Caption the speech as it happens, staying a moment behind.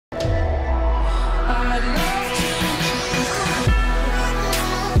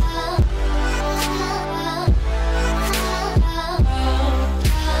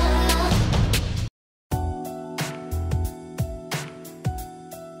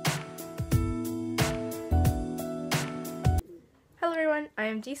I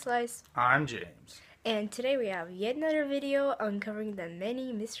am D-Slice, I'm James. and today we have yet another video uncovering the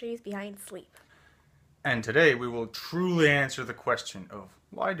many mysteries behind sleep. And today we will truly answer the question of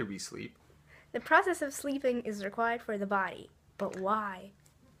why do we sleep? The process of sleeping is required for the body, but why?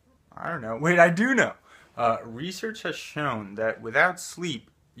 I don't know. Wait, I do know. Research has shown that without sleep,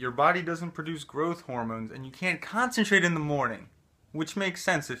 your body doesn't produce growth hormones and you can't concentrate in the morning. Which makes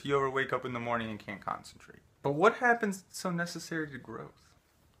sense if you ever wake up in the morning and can't concentrate. But what happens that's so necessary to growth?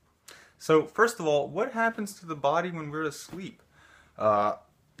 So, first of all, what happens to the body when we're asleep? I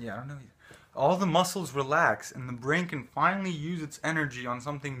don't know either. All the muscles relax and the brain can finally use its energy on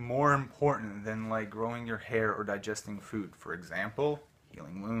something more important than like growing your hair or digesting food. For example,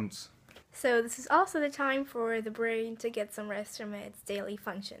 healing wounds. So this is also the time for the brain to get some rest from its daily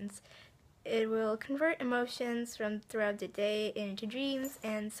functions. It will convert emotions from throughout the day into dreams,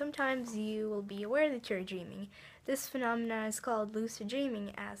 and sometimes you will be aware that you're dreaming. This phenomenon is called lucid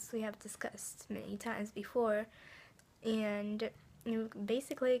dreaming, as we have discussed many times before, and you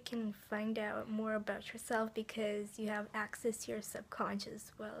basically can find out more about yourself because you have access to your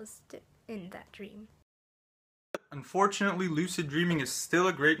subconscious whilst in that dream. Unfortunately, lucid dreaming is still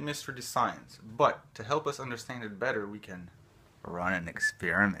a great mystery to science, but to help us understand it better, we can run an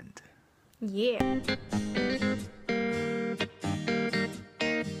experiment. Yeah.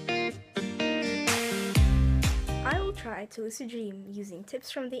 I will try to lucid dream using tips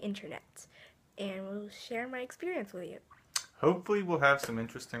from the internet, and will share my experience with you. Hopefully we'll have some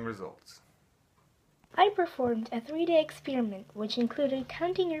interesting results. I performed a 3-day experiment which included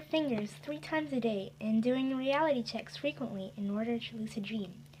counting your fingers 3 times a day and doing reality checks frequently in order to lucid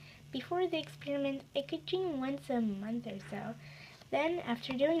dream. Before the experiment, I could dream once a month or so. Then,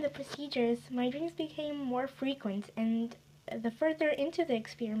 after doing the procedures, my dreams became more frequent, and the further into the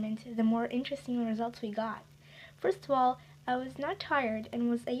experiment, the more interesting results we got. First of all, I was not tired and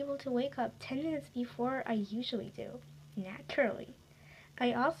was able to wake up 10 minutes before I usually do, naturally.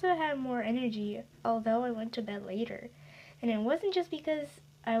 I also had more energy, although I went to bed later. And it wasn't just because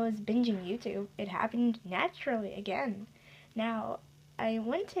I was binging YouTube, it happened naturally again. Now, I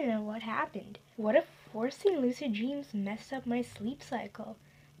want to know what happened. What if forcing lucid dreams messed up my sleep cycle?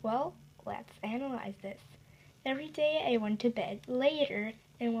 Well, let's analyze this. Every day I went to bed later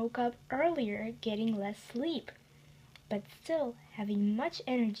and woke up earlier, getting less sleep, but still having much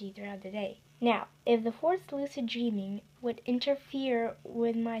energy throughout the day. Now, if the forced lucid dreaming would interfere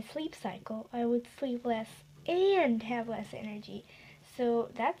with my sleep cycle, I would sleep less and have less energy. So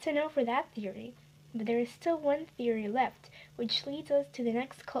that's a no for that theory. But there is still one theory left, which leads us to the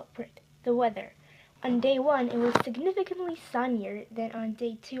next culprit, the weather. On day 1, it was significantly sunnier than on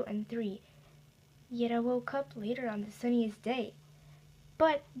day 2 and 3, yet I woke up later on the sunniest day.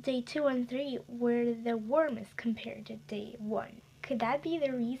 But day 2 and 3 were the warmest compared to day 1. Could that be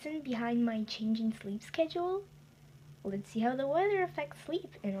the reason behind my changing sleep schedule? Let's see how the weather affects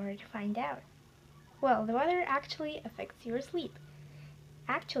sleep in order to find out. Well, the weather actually affects your sleep.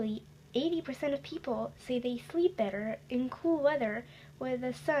 Actually, 80% of people say they sleep better in cool weather with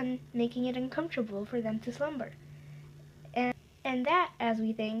the sun making it uncomfortable for them to slumber. And that, as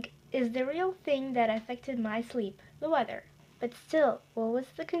we think, is the real thing that affected my sleep, the weather. But still, what was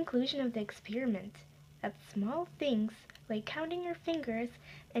the conclusion of the experiment? That small things, like counting your fingers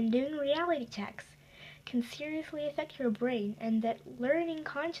and doing reality checks, can seriously affect your brain, and that learning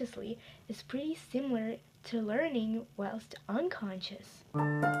consciously is pretty similar to learning whilst unconscious.